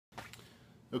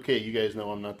Okay, you guys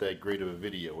know I'm not that great of a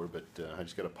videoer, but I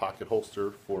just got a pocket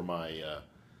holster for my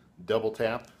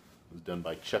Doubletap. It was done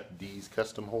by Chuck D's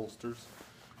Custom Holsters.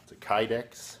 It's a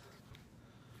Kydex.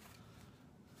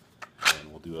 And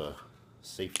we'll do a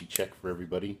safety check for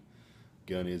everybody.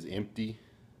 Gun is empty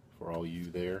for all you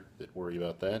there that worry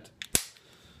about that.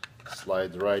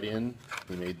 Slides right in.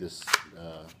 We made this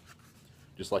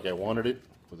just like I wanted it,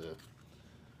 with a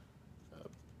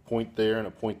point there and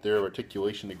a point there of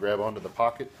articulation to grab onto the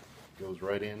pocket. Goes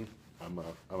right in. I'm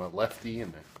a lefty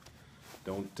and I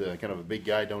don't kind of a big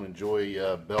guy, don't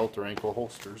enjoy belt or ankle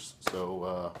holsters,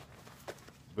 so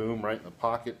boom, right in the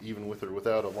pocket, even with or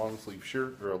without a long sleeve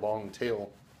shirt or a long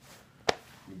tail.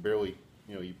 You barely,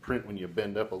 you print when you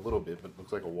bend up a little bit, but it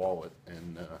looks like a wallet,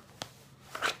 and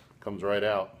comes right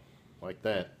out like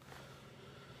that.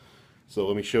 So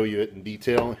let me show you it in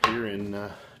detail here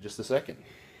in just a second.